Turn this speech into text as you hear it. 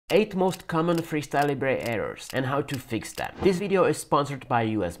8 most common FreeStyle Libre errors and how to fix them. This video is sponsored by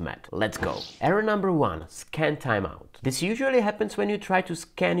US Med. Let's go. Error number 1, scan timeout. This usually happens when you try to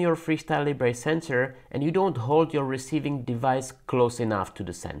scan your FreeStyle Libre sensor and you don't hold your receiving device close enough to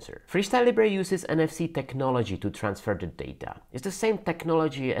the sensor. FreeStyle Libre uses NFC technology to transfer the data. It's the same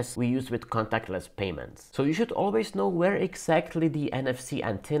technology as we use with contactless payments. So you should always know where exactly the NFC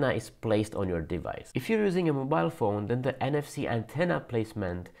antenna is placed on your device. If you're using a mobile phone, then the NFC antenna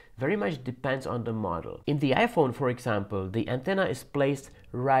placement very much depends on the model. In the iPhone, for example, the antenna is placed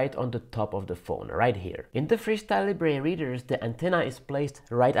right on the top of the phone, right here. In the FreeStyle Libre readers, the antenna is placed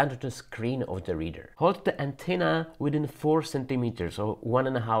right under the screen of the reader. Hold the antenna within 4 centimeters or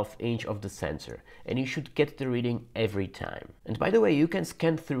 1.5 inch of the sensor, and you should get the reading every time. And by the way, you can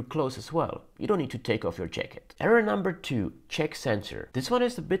scan through clothes as well. You don't need to take off your jacket. Error number 2, check sensor. This one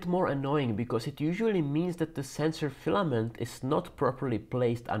is a bit more annoying because it usually means that the sensor filament is not properly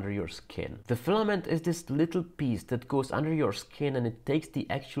placed under your skin. The filament is this little piece that goes under your skin and it takes the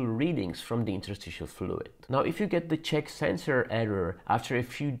actual readings from the interstitial fluid. Now, if you get the check sensor error after a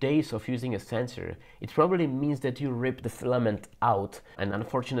few days of using a sensor, it probably means that you ripped the filament out, and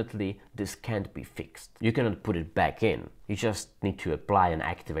unfortunately this can't be fixed. You cannot put it back in. You just need to apply and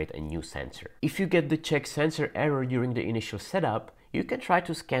activate a new sensor. If you get the check sensor error during the initial setup, you can try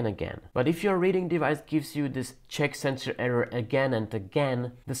to scan again. But if your reading device gives you this check sensor error again and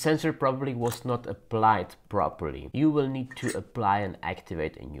again, the sensor probably was not applied properly. You will need to apply and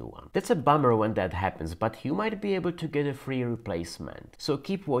activate a new one. That's a bummer when that happens, but you might be able to get a free replacement. So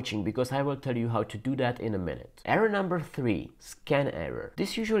keep watching because I will tell you how to do that in a minute. Error number 3, scan error.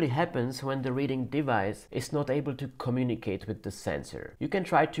 This usually happens when the reading device is not able to communicate with the sensor. You can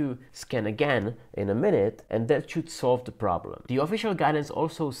try to scan again in a minute and that should solve the problem. The official guidance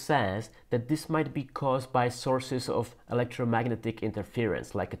also says that this might be caused by sources of electromagnetic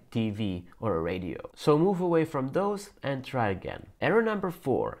interference like a TV or a radio. So move away from those and try again. Error number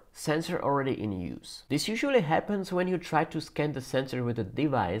 4, sensor already in use. This usually happens when you try to scan the sensor with a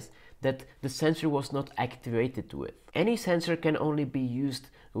device that the sensor was not activated with. Any sensor can only be used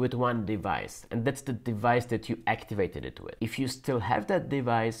with one device, and that's the device that you activated it with. If you still have that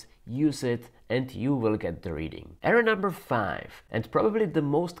device, use it and you will get the reading. Error number 5, and probably the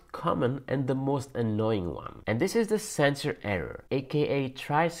most common and the most annoying one. And this is the sensor error, aka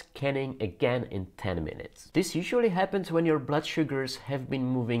try scanning again in 10 minutes. This usually happens when your blood sugars have been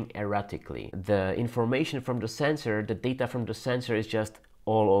moving erratically. The information from the sensor, the data from the sensor is just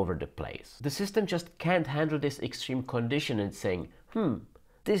all over the place. The system just can't handle this extreme condition and saying,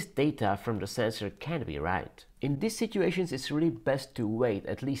 this data from the sensor can't be right. In these situations, it's really best to wait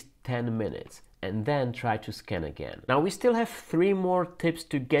at least 10 minutes and then try to scan again. Now, we still have 3 more tips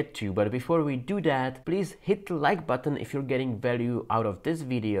to get to, but before we do that, please hit the like button if you're getting value out of this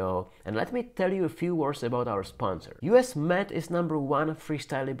video, and let me tell you a few words about our sponsor. US Med is #1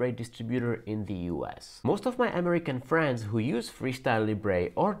 FreeStyle Libre distributor in the US. Most of my American friends who use FreeStyle Libre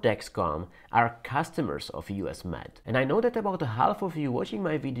or Dexcom are customers of US Med, and I know that about half of you watching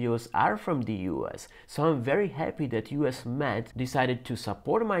my videos are from the US, so I'm very happy that US Med decided to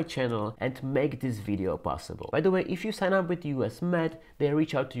support my channel and make this video possible. By the way, if you sign up with US Med, they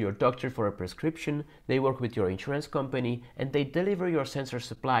reach out to your doctor for a prescription, they work with your insurance company, and they deliver your sensor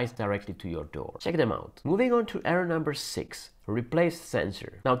supplies directly to your door. Check them out. Moving on to error number 6. Replace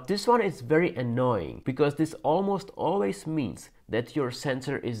sensor. Now this one is very annoying because this almost always means that your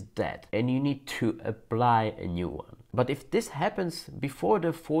sensor is dead and you need to apply a new one. But if this happens before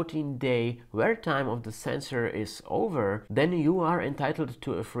the 14-day wear time of the sensor is over, then you are entitled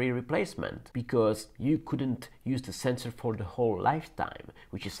to a free replacement because you couldn't use the sensor for the whole lifetime,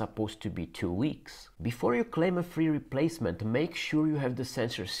 which is supposed to be 2 weeks. Before you claim a free replacement, make sure you have the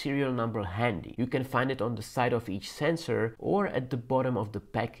sensor serial number handy. You can find it on the side of each sensor or at the bottom of the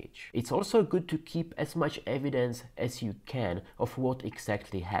package. It's also good to keep as much evidence as you can of what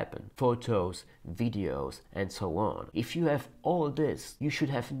exactly happened. Photos, videos, and so on. If you have all this, you should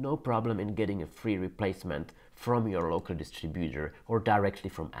have no problem in getting a free replacement from your local distributor or directly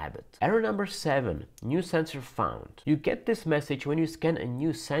from Abbott. Error number 7, new sensor found. You get this message when you scan a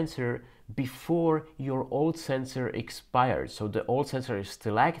new sensor before your old sensor expired. So the old sensor is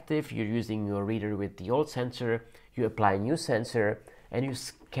still active, you're using your reader with the old sensor, you apply a new sensor, and you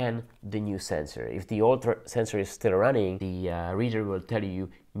scan the new sensor. If the old sensor is still running, the reader will tell you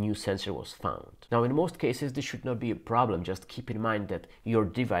new sensor was found. Now, in most cases, this should not be a problem. Just keep in mind that your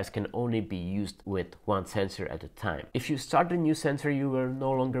device can only be used with one sensor at a time. If you start the new sensor, you will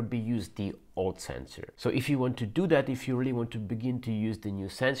no longer be used the old sensor. So if you want to do that, if you really want to begin to use the new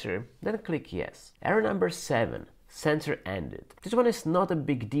sensor, then click yes. Error number 7. sensor ended. This one is not a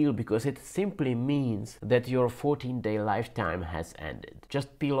big deal because it simply means that your 14-day lifetime has ended.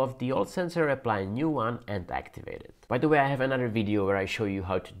 Just peel off the old sensor, apply a new one and activate it. By the way, I have another video where I show you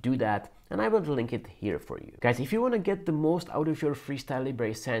how to do that, and I will link it here for you. Guys, if you want to get the most out of your FreeStyle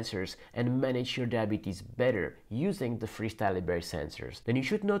Libre sensors and manage your diabetes better using the FreeStyle Libre sensors, then you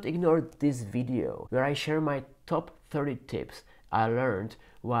should not ignore this video where I share my top 30 tips I learned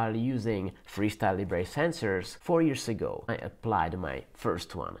while using FreeStyle Libre sensors 4 years ago. I applied my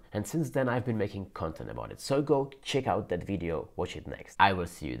first one, and since then I've been making content about it. So go check out that video, watch it next. I will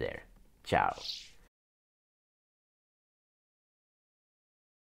see you there. Ciao.